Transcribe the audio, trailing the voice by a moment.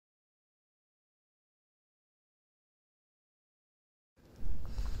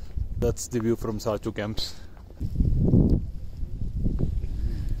That's the view from Sarchu camps.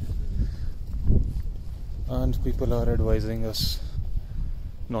 And people are advising us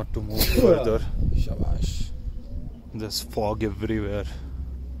not to move further. Shabash. There's fog everywhere.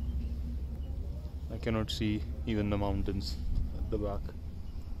 I cannot see even the mountains at the back.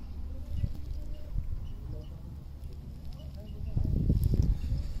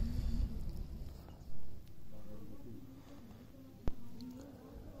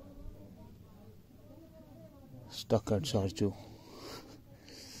 Stuck at Sarchu.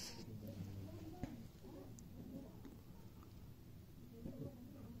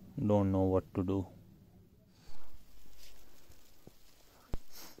 Don't know what to do.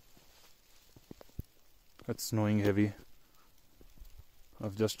 It's snowing heavy.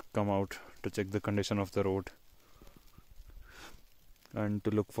 I've just come out to check the condition of the road and to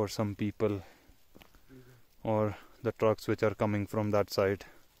look for some people or the trucks which are coming from that side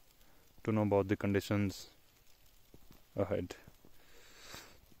to know about the conditions ahead.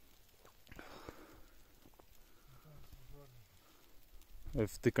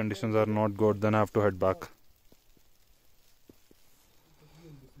 If the conditions are not good, then I have to head back.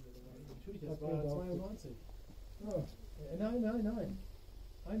 Das war 92. Ja. Nein.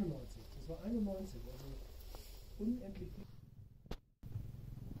 91. Das war 91. Also unendlich.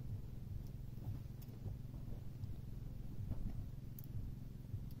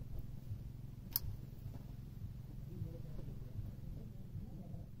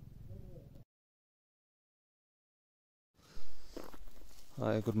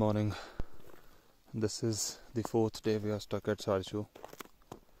 Hi, good morning. This is the 4th day we are stuck at Sarchu.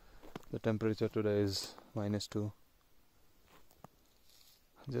 The temperature today is -2.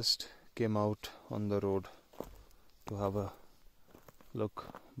 Just came out on the road to have a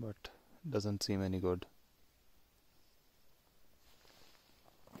look, but doesn't seem any good.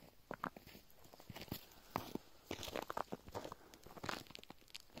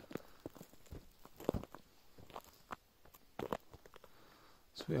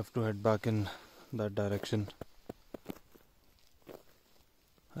 So we have to head back in that direction.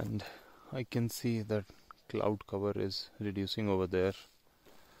 And I can see that cloud cover is reducing over there,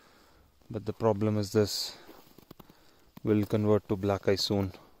 but the problem is this will convert to black ice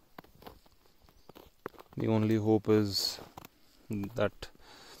soon. The only hope is that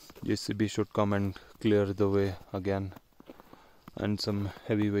JCB should come and clear the way again, and some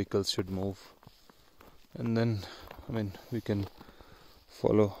heavy vehicles should move, and then we can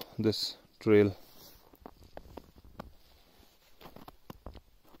follow this trail.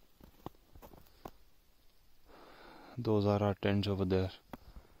 Those are our tents over there,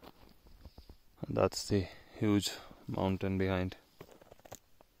 and that's the huge mountain behind.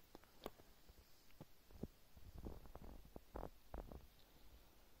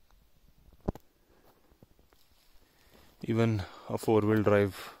 Even a 4-wheel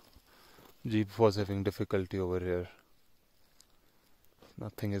drive Jeep was having difficulty over here.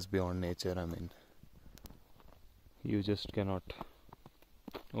 Nothing is beyond nature. You just cannot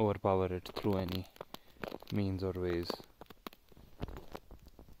overpower it through any means or ways.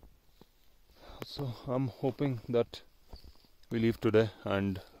 So I'm hoping that we leave today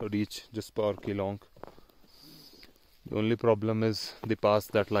and reach Jispar Kilong. The only problem is the pass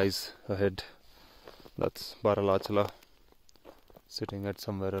that lies ahead. That's Baralachala, sitting at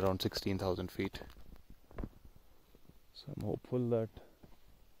somewhere around 16,000 feet. So I'm hopeful that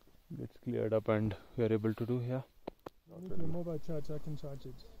it's cleared up and we are able to do here. With your mobile charge, I can charge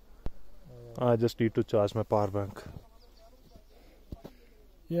it. I just need to charge my power bank.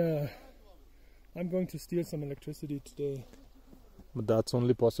 Yeah, I'm going to steal some electricity today. But that's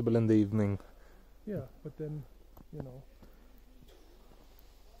only possible in the evening. Yeah, but then, you know.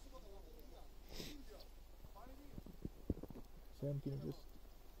 Sam, can you just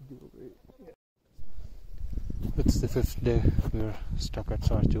do it? Yeah. It's the 5th day we're stuck at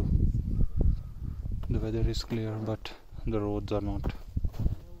Sarchu. The weather is clear, but the roads are not.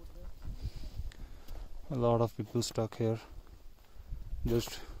 A lot of people stuck here,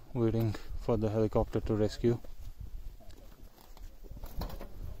 just waiting for the helicopter to rescue.